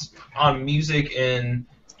thoughts on music in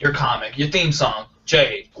your comic, your theme song,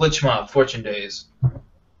 Jay, Glitch Mob, Fortune Days.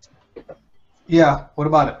 Yeah, what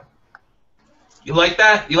about it? You like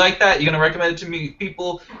that? You like that? You're gonna recommend it to me,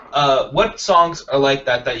 people? What songs are like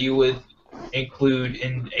that you would include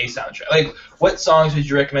in a soundtrack? Like, what songs would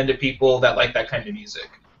you recommend to people that like that kind of music?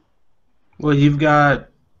 Well, you've got,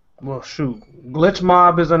 well, shoot, Glitch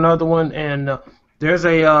Mob is another one, and there's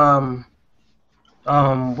a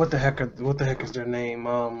what the heck is their name?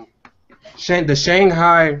 The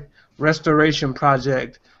Shanghai Restoration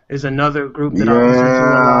Project is another group that I listen to a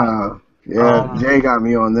lot. Yeah, Jay got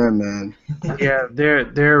me on them, man. Yeah,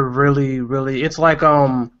 they're really. It's like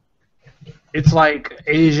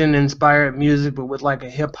Asian inspired music, but with like a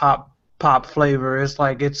hip hop pop flavor. It's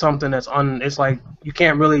something that's it's like you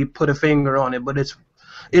can't really put a finger on it, but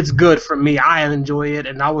it's good for me. I enjoy it,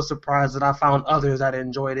 and I was surprised that I found others that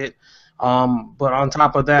enjoyed it. But on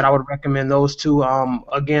top of that, I would recommend those two.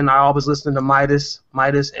 Again, I always listen to Midas,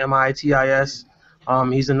 Mitis.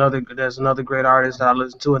 There's another great artist that I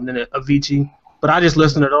listen to, and then Avicii. But I just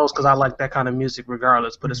listen to those because I like that kind of music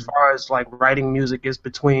regardless. But as far as like writing music is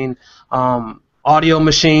between Audio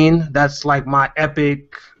Machine, that's like my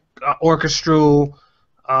epic orchestral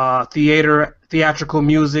theatrical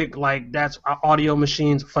music. Like that's Audio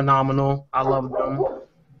Machine's phenomenal. I love them.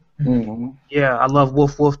 Mm-hmm. Yeah, I love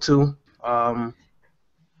Woof Woof too.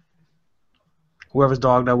 Whoever's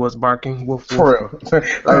dog that was barking, Woof Woof. For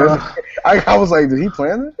real. I was like, did he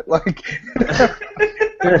plan it? Like,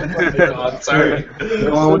 Sorry.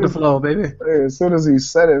 Going with the flow, baby. As soon as he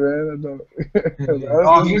said it, man,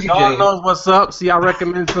 Dog knows what's up. See, I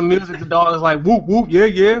recommend some music. The dog is like, whoop, whoop, yeah.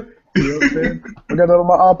 You know what I'm saying? I got that on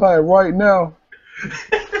my iPad right now.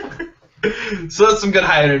 So that's some good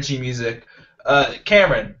high energy music.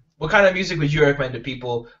 Cameron, what kind of music would you recommend to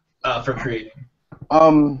people for creating?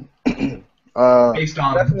 Based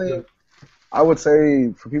on definitely, I would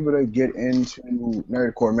say for people to get into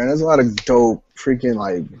nerdcore, man, there's a lot of dope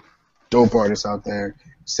artists out there.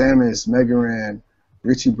 Samus, Mega Ran,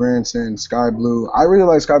 Richie Branson, Sky Blue. I really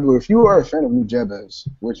like Sky Blue. If you are a fan of New Jebez,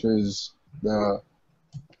 which is the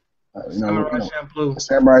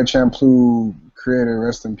Samurai Champloo creator,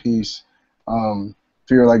 rest in peace. If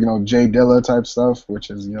you're like Jay Dilla type stuff, which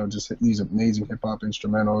is just these amazing hip hop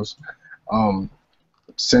instrumentals.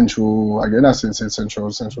 Central, I guess not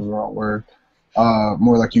central's the wrong word.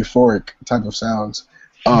 More like euphoric type of sounds.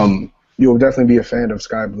 You'll definitely be a fan of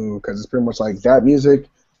Sky Blue because it's pretty much like that music,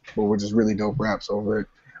 but with just really dope raps over it.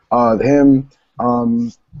 Him, I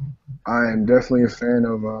am definitely a fan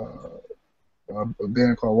of a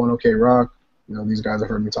band called 1OK Rock. These guys have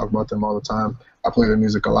heard me talk about them all the time. I play their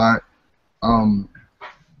music a lot.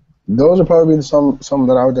 Those are probably some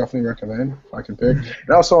that I would definitely recommend if I can pick. And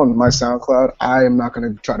also on my SoundCloud, I am not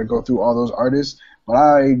going to try to go through all those artists, but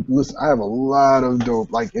I have a lot of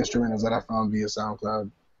dope instrumentals that I found via SoundCloud.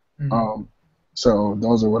 Mm-hmm. So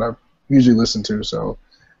those are what I usually listen to. So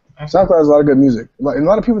SoundCloud has a lot of good music. And a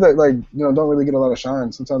lot of people that don't really get a lot of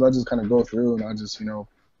shine. Sometimes I just kind of go through and I just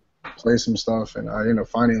play some stuff, and I end up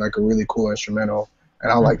finding like a really cool instrumental,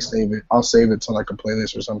 and I'll save it. I'll save it to like a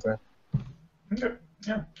playlist or something. Okay.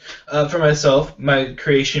 Yeah. For myself, my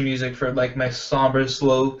creation music for like my somber,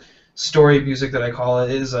 slow story music that I call it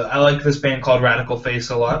is I like this band called Radical Face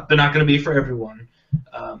a lot. They're not going to be for everyone.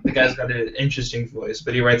 The guy's got an interesting voice,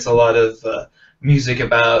 but he writes a lot of music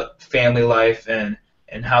about family life and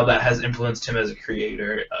how that has influenced him as a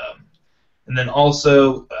creator. And then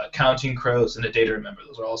also Counting Crows and A Day to Remember.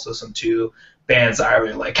 Those are also some two bands I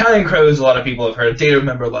really like. Counting Crows, a lot of people have heard. A Day to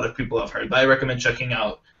Remember, a lot of people have heard. But I recommend checking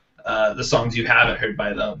out the songs you haven't heard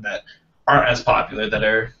by them that aren't as popular, that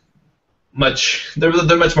are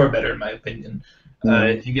they're much more better in my opinion.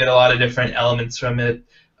 You get a lot of different elements from it.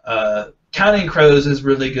 Counting Crows is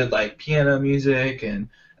really good like piano music, and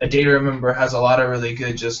A Day to Remember has a lot of really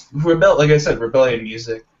good rebellion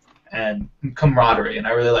music and camaraderie, and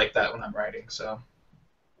I really like that when I'm writing. So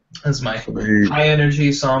that's my high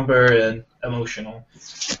energy, somber, and emotional.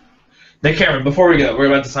 Now, Cameron, before we go, we're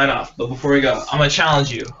about to sign off, but before we go, I'm gonna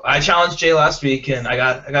challenge you. I challenged Jay last week, and I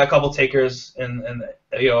got a couple takers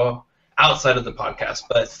outside of the podcast.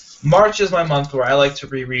 But March is my month where I like to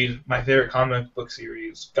reread my favorite comic book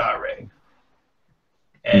series, Ga-Ray.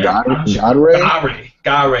 Ga-Ray, Ga-Rei,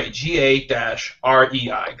 Ga-Rei,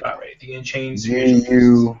 the Unchained series.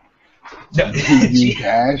 G-U-R-A.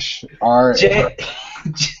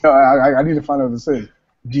 No, I need to find out what this is.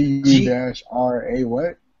 G-U-R-A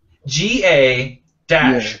what? G-A-R-E-I.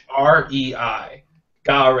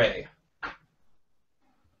 Ga-Rei.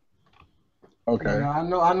 Okay. Yeah,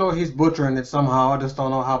 I know he's butchering it somehow. I just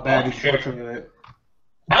don't know how bad he's butchering it.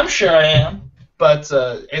 I'm sure I am, but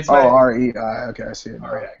it's my... R-E-I. Okay, I see it.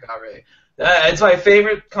 All right, Ga-Rei. It's my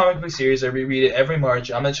favorite comic book series. I reread it every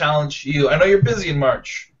March. I'm going to challenge you. I know you're busy in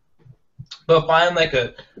March, But find like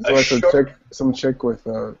a It's like short. some chick with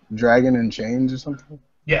a dragon and chains or something.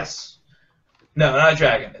 Yes. No, not a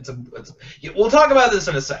dragon. Yeah, we'll talk about this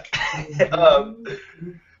in a sec.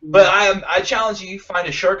 But I challenge you, find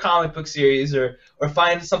a short comic book series or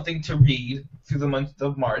find something to read through the month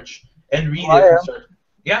of March and read I it. am.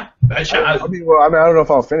 Yeah. I mean, I don't know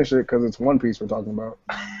if I'll finish it because it's One Piece we're talking about.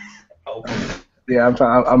 Oh. Yeah, I'm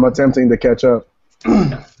trying. I'm attempting to catch up.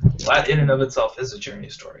 Yeah. That in and of itself is a journey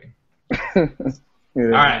story. Yeah. All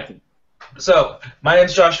right. So, my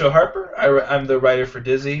name's Joshua Harper. I'm the writer for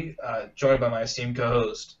Dizzy, joined by my esteemed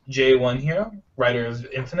co-host, J1 Hero, writer of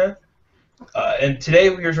Infinite. And today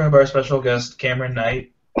we are joined by our special guest, Cameron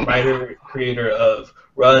Knight, writer, creator of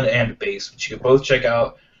Run and Base, which you can both check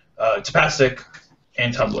out. Tapastic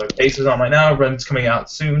and Tumblr. Base is on right now. Run's coming out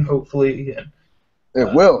soon, hopefully. And,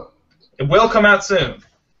 It will. It will come out soon.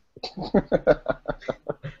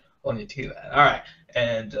 We'll need to do that. All right.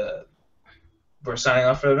 And we're signing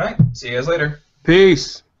off for the night. See you guys later.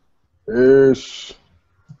 Peace. Ish.